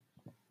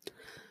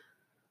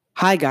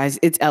Hi, guys,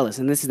 it's Ellis,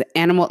 and this is the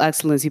Animal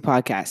Excellency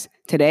Podcast.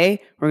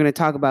 Today, we're going to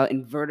talk about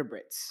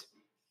invertebrates.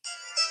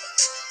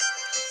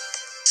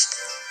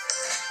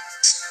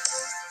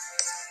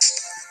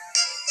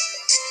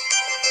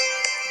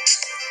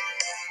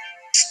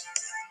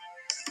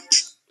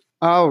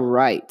 All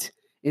right.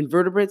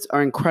 Invertebrates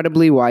are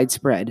incredibly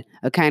widespread,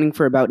 accounting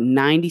for about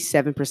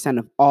 97%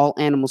 of all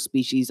animal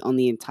species on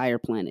the entire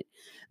planet.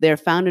 They are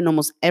found in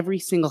almost every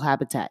single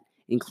habitat,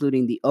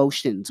 including the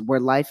oceans, where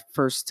life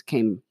first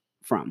came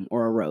from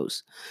or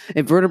arose.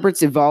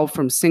 Invertebrates evolved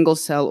from single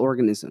cell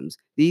organisms.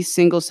 These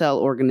single cell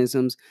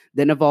organisms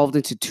then evolved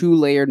into two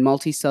layered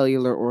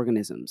multicellular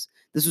organisms.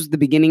 This was the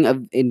beginning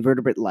of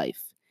invertebrate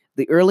life.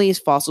 The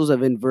earliest fossils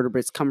of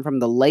invertebrates come from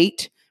the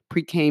late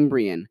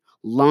Precambrian,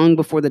 long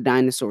before the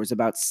dinosaurs,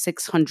 about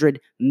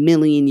 600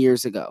 million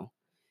years ago.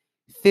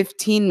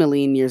 15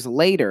 million years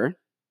later,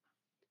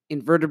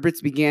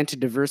 invertebrates began to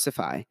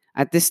diversify.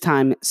 At this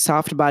time,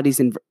 soft-bodied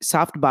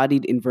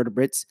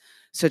invertebrates,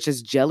 such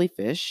as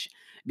jellyfish,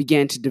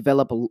 began to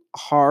develop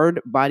hard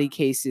body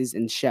cases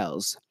and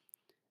shells.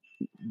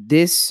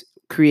 This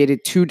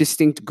created two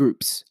distinct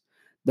groups: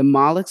 the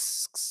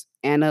mollusks,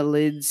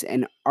 annelids,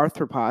 and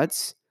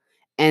arthropods,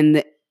 and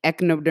the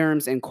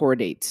echinoderms and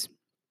chordates.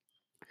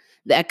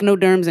 The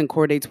echinoderms and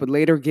chordates would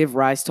later give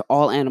rise to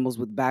all animals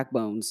with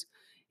backbones,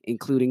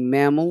 including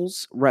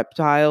mammals,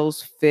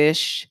 reptiles,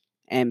 fish,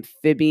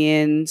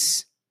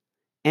 amphibians,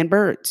 and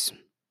birds,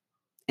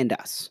 and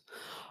us.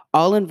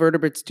 All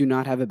invertebrates do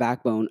not have a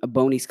backbone, a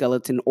bony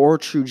skeleton, or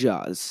true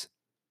jaws.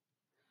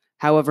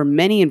 However,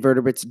 many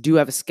invertebrates do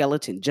have a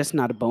skeleton, just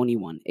not a bony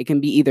one. It can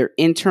be either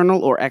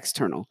internal or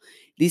external.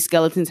 These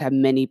skeletons have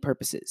many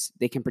purposes.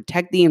 They can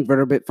protect the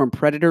invertebrate from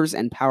predators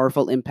and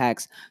powerful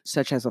impacts,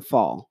 such as a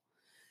fall.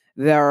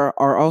 There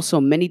are also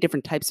many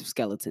different types of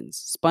skeletons.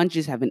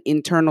 Sponges have an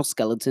internal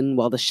skeleton,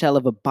 while the shell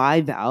of a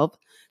bivalve,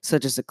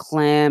 such as a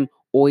clam,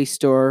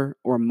 oyster,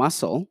 or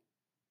mussel,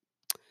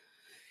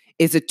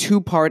 is a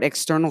two-part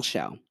external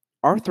shell.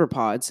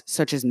 Arthropods,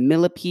 such as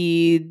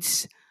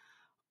millipedes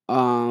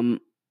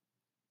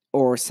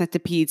or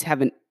centipedes,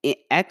 have an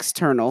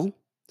external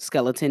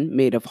skeleton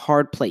made of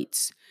hard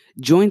plates.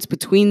 Joints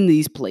between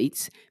these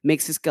plates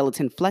makes the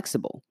skeleton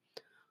flexible.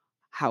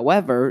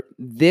 However,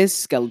 this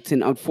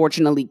skeleton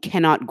unfortunately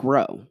cannot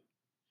grow.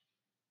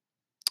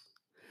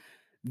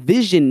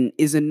 Vision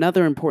is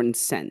another important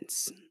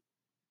sense.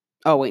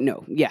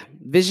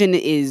 Vision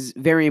is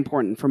very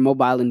important for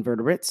mobile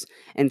invertebrates,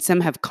 and some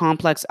have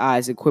complex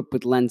eyes equipped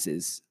with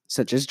lenses,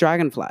 such as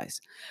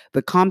dragonflies.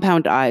 The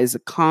compound eye is a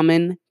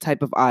common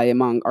type of eye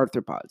among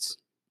arthropods.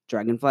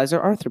 Dragonflies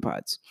are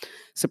arthropods.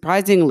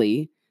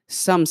 Surprisingly,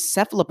 some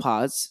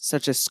cephalopods,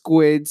 such as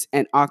squids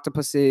and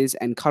octopuses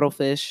and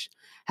cuttlefish,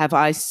 have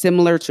eyes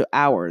similar to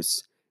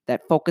ours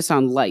that focus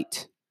on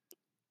light,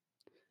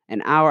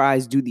 and our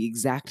eyes do the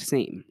exact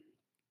same.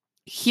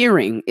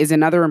 Hearing is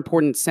another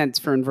important sense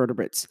for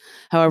invertebrates.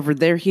 However,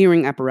 their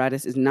hearing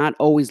apparatus is not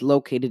always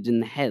located in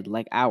the head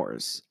like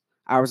ours.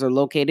 Ours are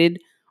located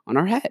on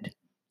our head,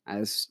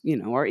 as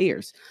our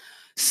ears.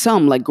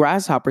 Some, like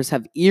grasshoppers,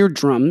 have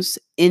eardrums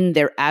in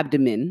their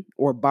abdomen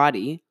or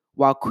body,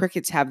 while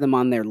crickets have them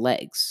on their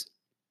legs.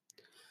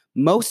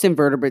 Most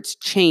invertebrates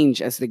change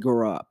as they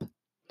grow up.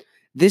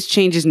 This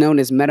change is known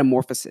as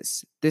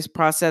metamorphosis. This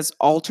process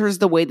alters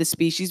the way the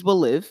species will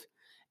live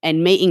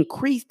and may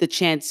increase the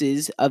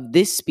chances of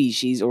this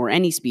species or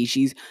any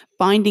species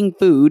finding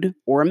food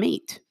or a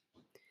mate.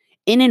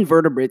 In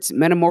invertebrates,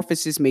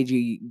 metamorphosis may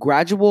be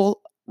gradual,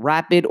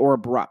 rapid, or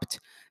abrupt.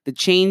 The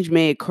change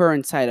may occur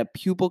inside a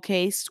pupal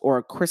case or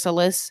a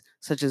chrysalis,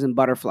 such as in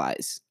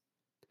butterflies.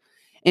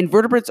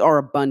 Invertebrates are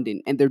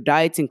abundant, and their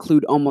diets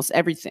include almost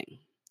everything.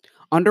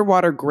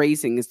 Underwater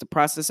grazing is the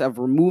process of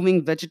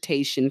removing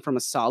vegetation from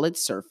a solid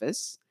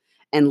surface,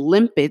 and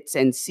limpets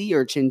and sea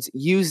urchins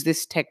use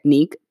this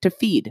technique to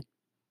feed.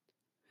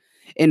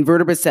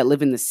 Invertebrates that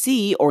live in the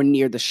sea or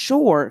near the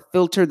shore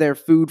filter their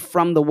food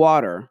from the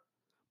water.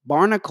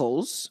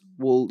 Barnacles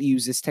will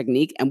use this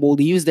technique and will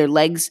use their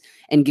legs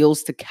and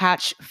gills to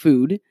catch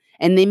food,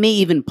 and they may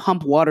even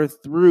pump water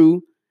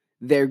through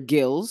their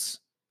gills,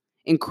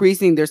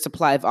 increasing their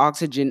supply of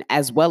oxygen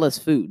as well as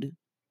food.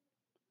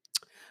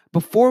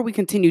 Before we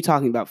continue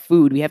talking about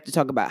food, we have to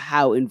talk about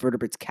how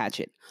invertebrates catch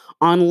it.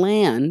 On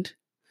land,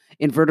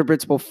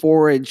 invertebrates will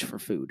forage for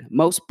food.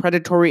 Most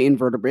predatory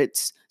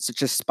invertebrates,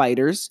 such as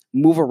spiders,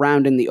 move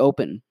around in the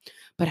open.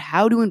 But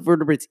how do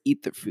invertebrates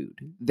eat their food?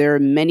 There are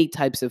many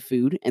types of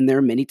food, and there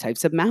are many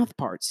types of mouth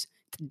parts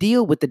to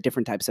deal with the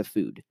different types of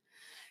food.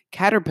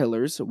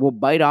 Caterpillars will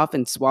bite off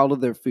and swallow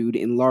their food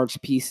in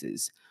large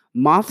pieces.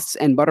 Moths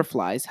and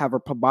butterflies have a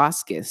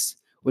proboscis,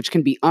 which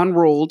can be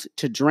unrolled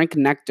to drink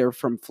nectar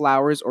from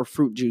flowers or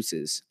fruit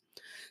juices.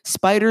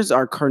 Spiders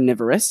are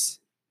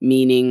carnivorous,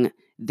 meaning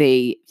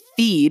they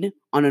feed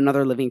on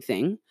another living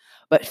thing,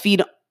 but they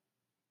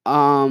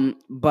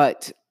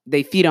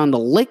feed on the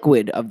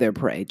liquid of their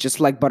prey, just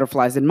like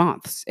butterflies and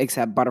moths,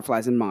 except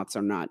butterflies and moths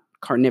are not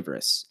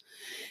carnivorous.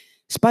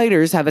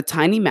 Spiders have a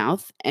tiny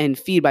mouth and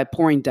feed by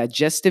pouring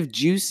digestive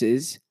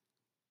juices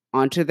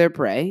onto their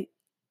prey,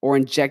 or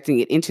injecting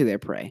it into their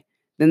prey.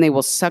 Then they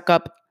will suck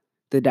up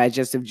the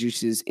digestive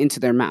juices into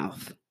their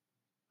mouth.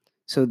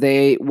 So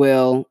they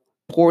will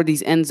pour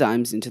these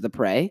enzymes into the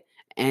prey,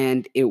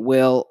 and it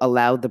will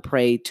allow the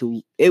prey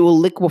to, it will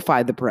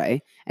liquefy the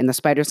prey, and the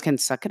spiders can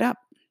suck up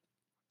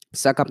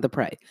the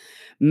prey.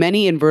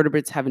 Many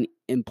invertebrates have an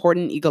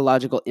important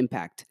ecological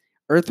impact.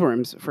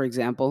 Earthworms, for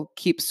example,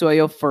 keep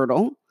soil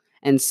fertile,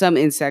 and some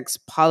insects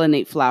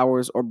pollinate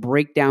flowers or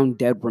break down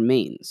dead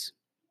remains.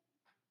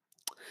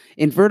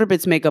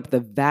 Invertebrates make up the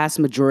vast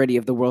majority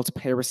of the world's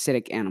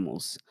parasitic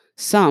animals.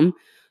 Some,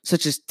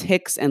 such as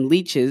ticks and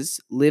leeches,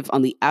 live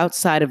on the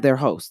outside of their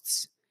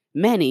hosts.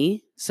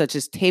 Many, such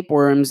as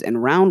tapeworms and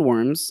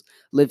roundworms,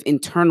 live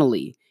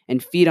internally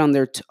and feed on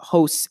their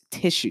hosts'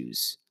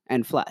 tissues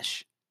and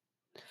flesh.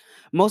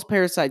 Most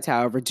parasites,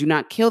 however, do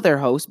not kill their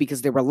host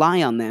because they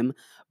rely on them,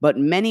 but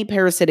many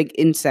parasitic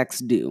insects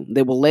do.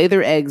 They will lay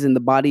their eggs in the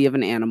body of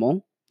an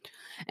animal,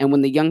 and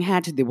when the young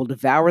hatch, they will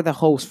devour the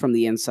host from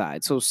the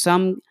inside. So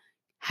some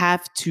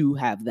have to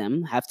have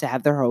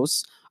their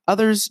hosts.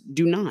 Others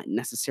do not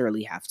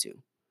necessarily have to,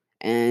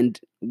 and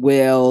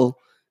will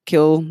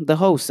kill the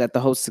host at the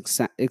host's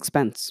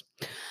expense.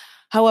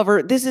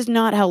 However, this is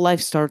not how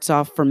life starts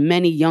off for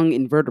many young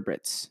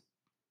invertebrates.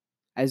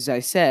 As I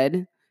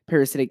said,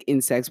 parasitic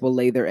insects will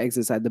lay their eggs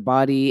inside the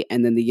body,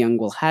 and then the young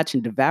will hatch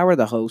and devour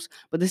the host,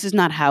 but this is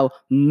not how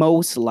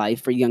most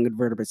life for young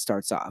invertebrates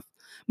starts off.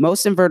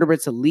 Most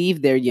invertebrates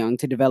leave their young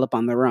to develop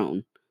on their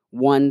own.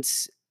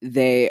 Once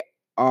they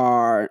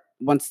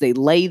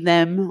lay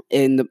them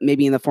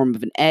maybe in the form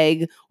of an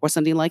egg or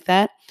something like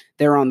that,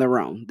 they're on their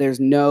own. There's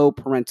no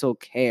parental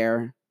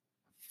care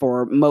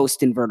for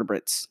most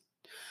invertebrates.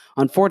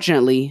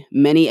 Unfortunately,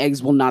 many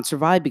eggs will not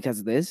survive because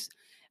of this,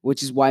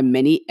 which is why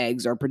many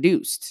eggs are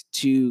produced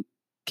to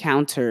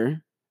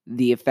counter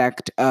the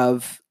effect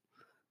of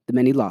the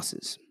many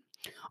losses.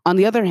 On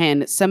the other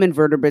hand, some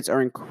invertebrates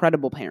are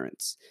incredible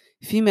parents.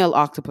 Female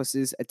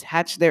octopuses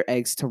attach their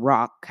eggs to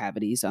rock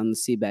cavities on the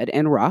seabed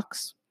and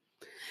rocks.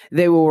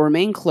 They will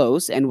remain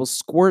close and will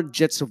squirt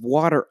jets of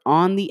water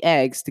on the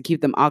eggs to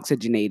keep them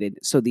oxygenated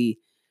so the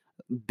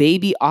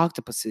baby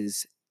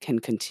octopuses can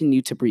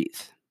continue to breathe.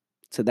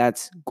 So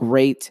that's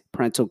great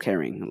parental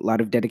caring. A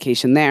lot of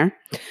dedication there.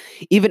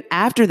 Even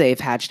after they've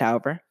hatched,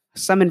 however,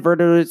 some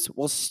invertebrates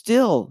will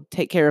still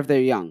take care of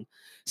their young.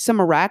 Some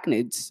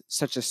arachnids,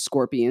 such as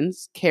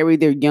scorpions, carry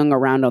their young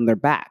around on their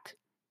back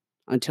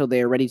until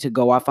they are ready to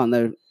go off on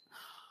their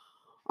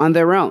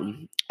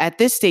own. At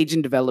this stage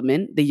in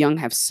development, the young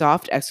have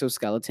soft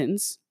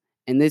exoskeletons,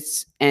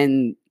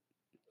 and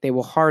they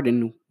will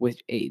harden with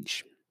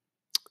age.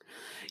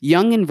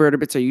 Young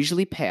invertebrates are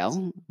usually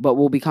pale, but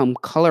will become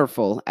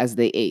colorful as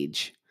they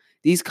age.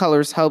 These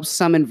colors help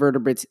some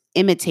invertebrates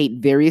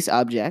imitate various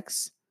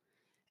objects,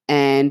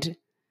 and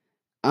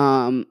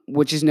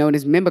which is known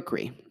as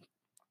mimicry,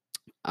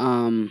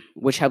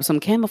 which helps them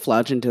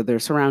camouflage into their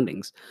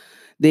surroundings.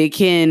 They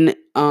can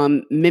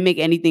mimic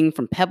anything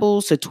from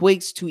pebbles to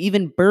twigs to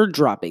even bird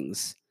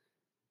droppings.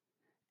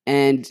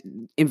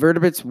 And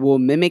invertebrates will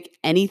mimic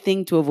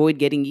anything to avoid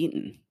getting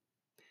eaten.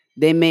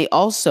 They may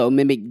also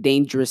mimic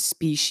dangerous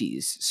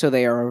species, so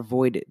they are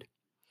avoided.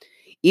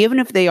 Even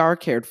if they are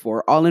cared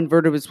for, all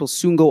invertebrates will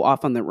soon go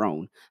off on their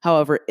own.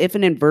 However, if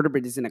an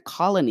invertebrate is in a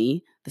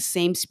colony, the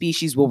same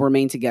species will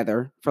remain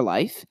together for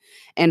life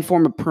and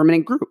form a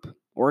permanent group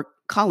or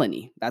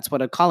colony. That's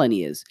what a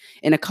colony is.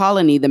 In a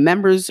colony, the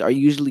members are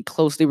usually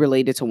closely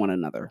related to one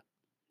another.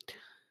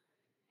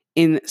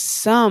 In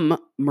some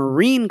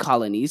marine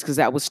colonies, because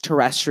that was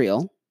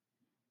terrestrial,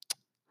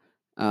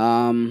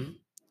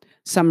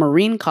 some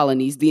marine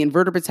colonies, the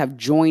invertebrates have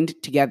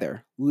joined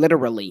together,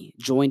 literally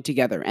joined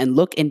together, and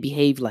look and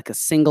behave like a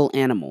single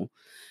animal,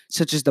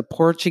 such as the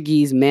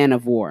Portuguese man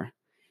of war.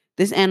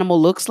 This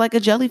animal looks like a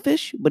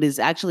jellyfish, but is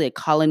actually a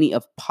colony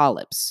of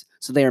polyps.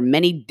 So there are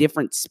many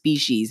different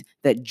species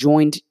that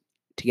joined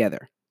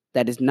together.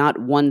 That is not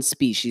one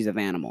species of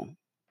animal.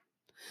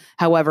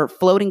 However,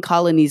 floating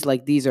colonies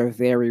like these are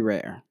very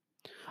rare.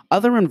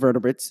 Other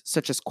invertebrates,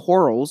 such as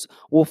corals,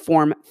 will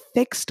form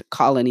fixed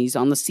colonies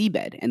on the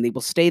seabed, and they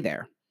will stay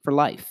there for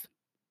life.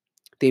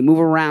 They move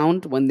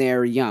around when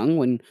they're young,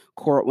 when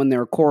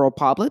they're coral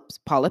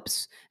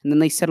polyps, and then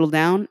they settle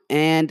down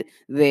and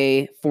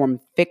they form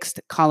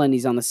fixed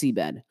colonies on the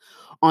seabed.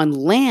 On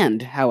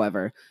land,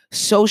 however,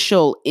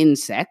 social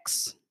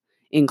insects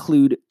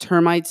include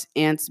termites,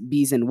 ants,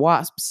 bees, and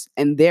wasps,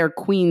 and their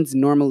queens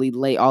normally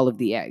lay all of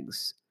the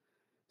eggs.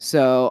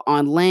 So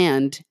on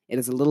land, it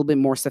is a little bit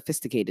more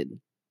sophisticated.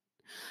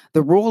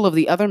 The role of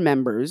the other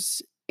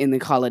members in the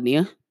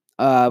colony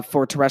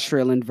for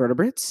terrestrial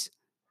invertebrates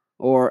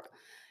or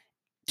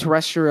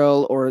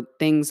terrestrial or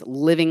things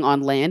living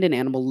on land, an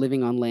animal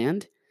living on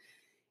land,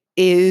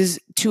 is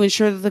to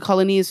ensure that the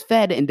colony is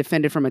fed and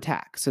defended from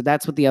attack. So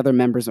that's what the other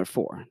members are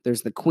for.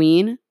 There's the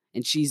queen,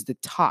 and she's the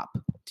top.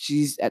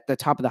 She's at the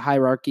top of the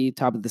hierarchy,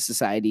 top of the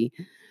society.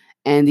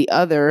 And the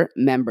other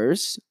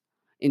members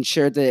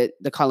ensure that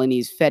the colony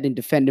is fed and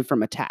defended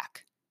from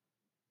attack.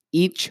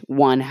 Each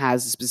one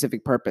has a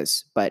specific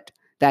purpose, but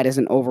that is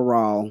an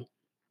overall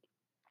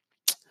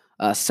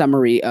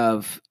summary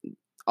of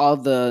all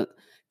the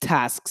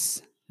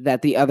tasks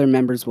that the other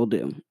members will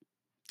do.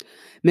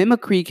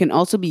 Mimicry can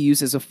also be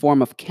used as a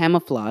form of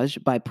camouflage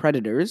by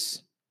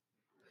predators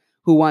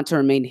who want to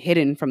remain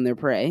hidden from their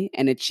prey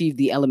and achieve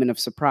the element of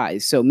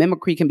surprise. So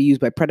mimicry can be used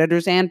by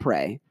predators and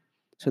prey.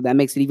 So that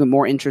makes it even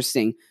more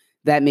interesting.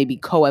 That may be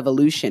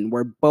coevolution,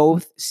 where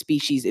both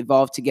species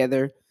evolve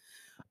together.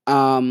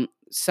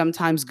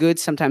 Sometimes good,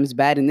 sometimes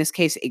bad. In this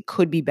case, it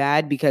could be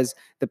bad because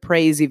the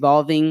prey is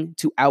evolving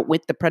to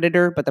outwit the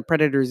predator, but the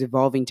predator is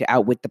evolving to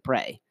outwit the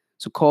prey.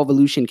 So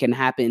coevolution can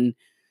happen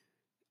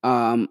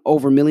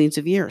over millions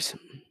of years.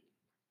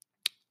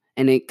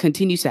 And it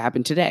continues to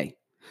happen today.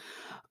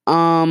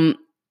 And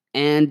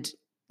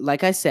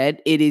like I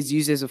said, it is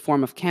used as a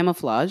form of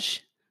camouflage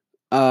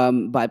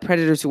by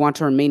predators who want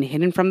to remain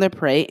hidden from their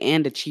prey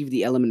and achieve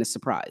the element of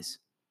surprise.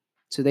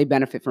 So they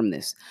benefit from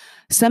this.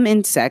 Some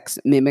insects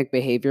mimic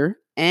behavior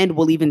and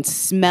will even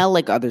smell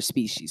like other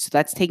species. So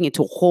that's taking it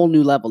to a whole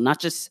new level, not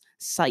just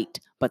sight,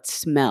 but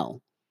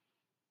smell.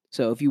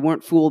 So if you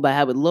weren't fooled by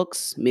how it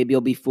looks, maybe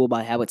you'll be fooled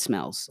by how it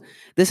smells.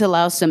 This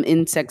allows some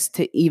insects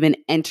to even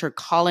enter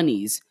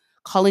colonies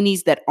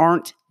that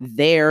aren't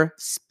their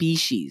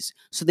species.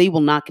 So they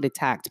will not get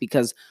attacked,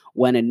 because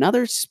when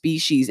another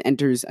species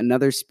enters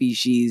another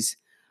species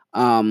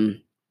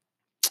colony,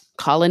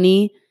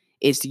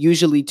 it's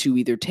usually to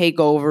either take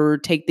over,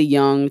 take the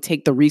young,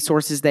 take the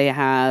resources they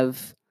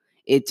have.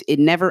 It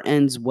never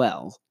ends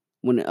well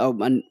when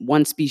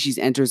one species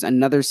enters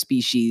another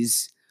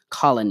species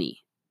colony.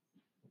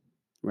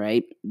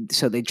 Right?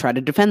 So they try to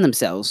defend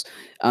themselves.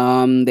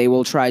 They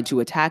will try to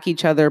attack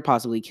each other,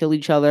 possibly kill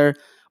each other,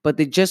 but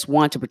they just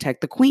want to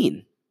protect the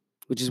queen,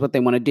 which is what they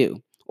want to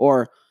do,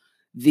 or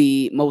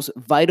the most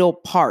vital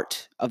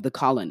part of the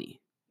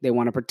colony. They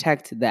want to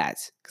protect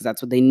that because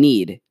that's what they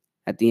need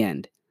at the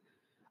end.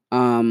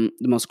 The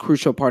most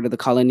crucial part of the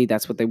colony,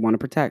 that's what they want to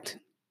protect.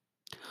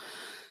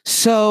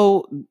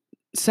 So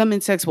some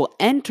insects will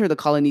enter the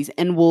colonies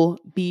and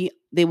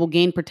they will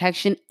gain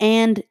protection,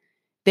 and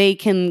they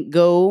can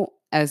go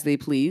as they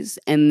please,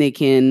 and they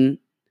can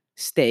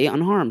stay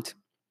unharmed.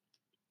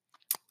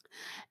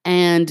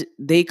 And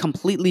they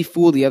completely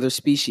fool the other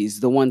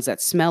species, the ones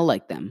that smell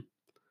like them.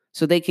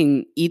 So they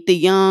can eat the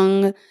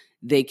young,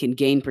 they can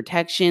gain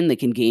protection, they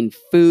can gain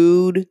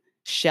food,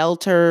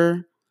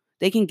 shelter,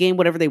 they can gain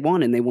whatever they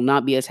want, and they will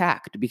not be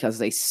attacked because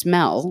they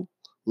smell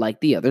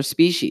like the other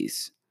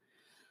species.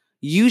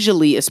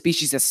 Usually a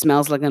species that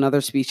smells like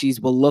another species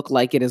will look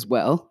like it as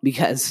well,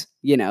 because,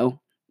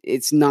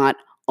 it's not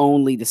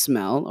only the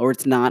smell, or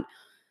it's not,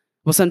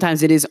 well,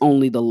 sometimes it is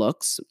only the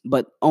looks,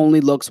 but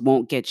only looks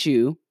won't get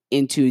you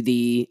into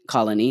the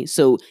colony.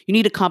 So you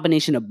need a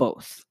combination of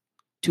both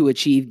to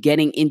achieve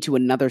getting into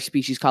another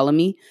species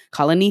colony,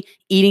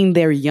 eating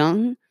their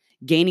young,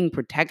 gaining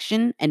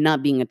protection, and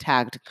not being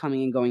attacked,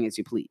 coming and going as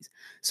you please.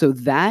 So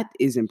that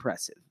is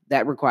impressive.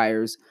 That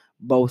requires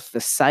both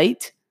the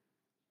sight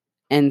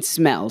and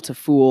smell to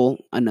fool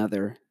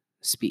another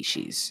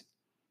species,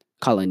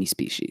 colony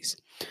species.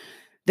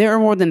 There are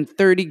more than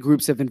 30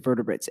 groups of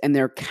invertebrates, and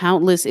there are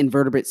countless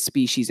invertebrate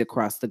species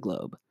across the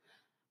globe.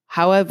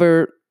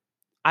 However,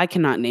 I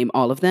cannot name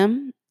all of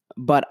them,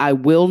 but I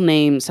will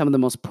name some of the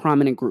most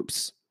prominent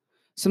groups.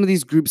 Some of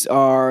these groups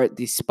are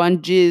the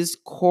sponges,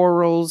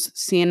 corals,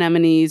 sea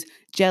anemones,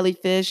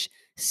 jellyfish,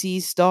 sea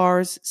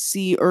stars,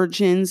 sea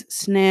urchins,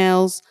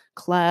 snails,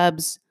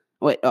 clams,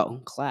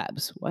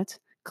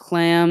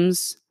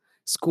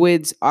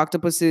 squids,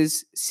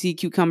 octopuses, sea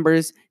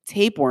cucumbers,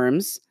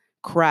 tapeworms,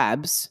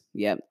 crabs,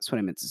 that's what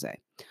I meant to say,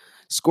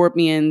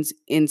 scorpions,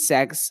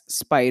 insects,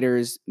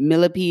 spiders,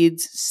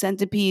 millipedes,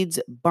 centipedes,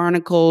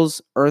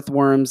 barnacles,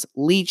 earthworms,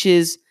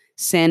 leeches,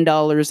 sand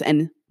dollars,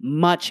 and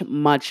much,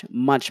 much,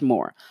 much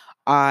more.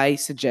 I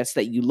suggest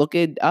that you look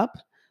up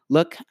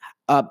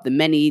the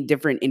many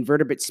different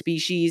invertebrate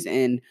species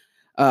and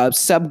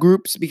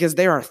subgroups, because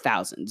there are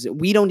thousands.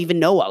 We don't even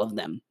know all of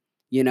them.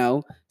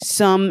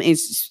 Some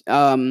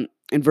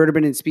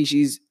invertebrate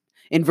species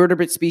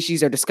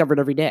are discovered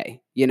every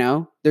day.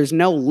 There's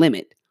no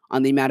limit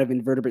on the amount of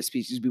invertebrate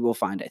species we will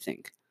find, I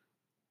think.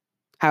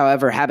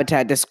 However,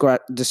 habitat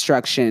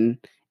destruction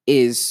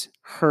is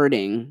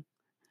hurting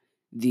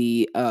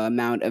the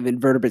amount of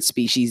invertebrate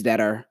species that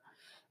are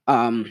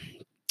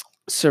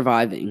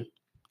surviving.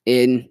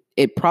 And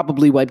it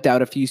probably wiped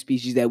out a few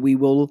species that we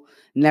will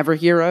never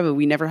hear of and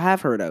we never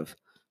have heard of.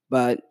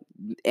 But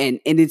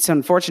it's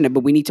unfortunate,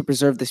 but we need to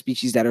preserve the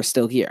species that are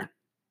still here.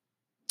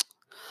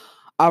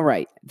 All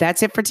right,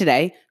 that's it for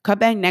today. Come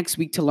back next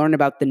week to learn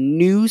about the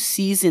new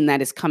season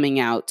that is coming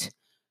out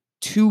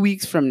 2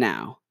 weeks from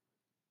now.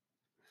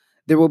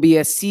 There will be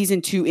a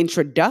season 2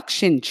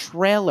 introduction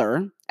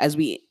trailer as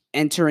we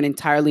enter an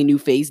entirely new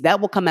phase. That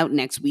will come out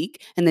next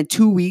week. And then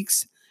 2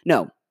 weeks,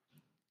 that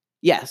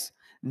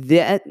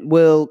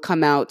will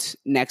come out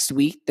next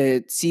week,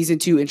 the season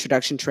 2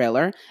 introduction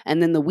trailer.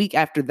 And then the week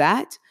after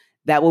that,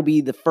 that will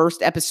be the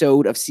first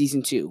episode of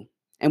season 2.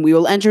 And we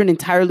will enter an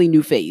entirely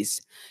new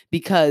phase,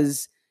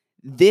 because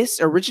This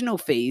original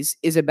phase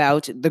is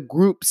about the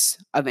groups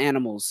of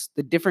animals,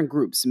 the different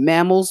groups: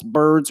 mammals,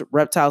 birds,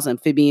 reptiles,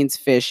 amphibians,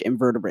 fish, and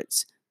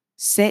vertebrates.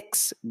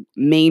 6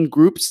 main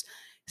groups,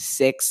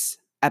 6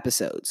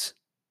 episodes.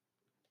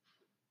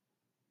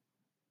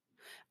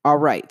 All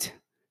right.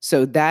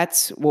 So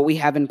that's what we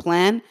have in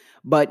plan.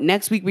 But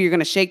next week, we are going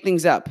to shake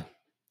things up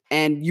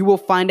and you will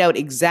find out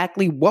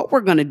exactly what we're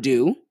going to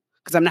do,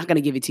 because I'm not going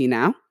to give it to you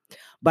now,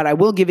 but I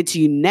will give it to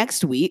you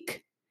next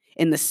week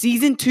in the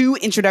season 2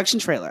 introduction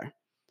trailer.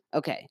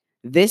 Okay.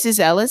 This is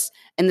Ellis,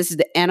 and this is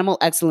the Animal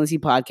Excellency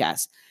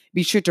Podcast.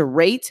 Be sure to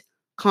rate,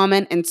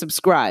 comment, and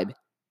subscribe.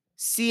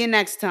 See you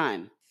next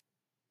time.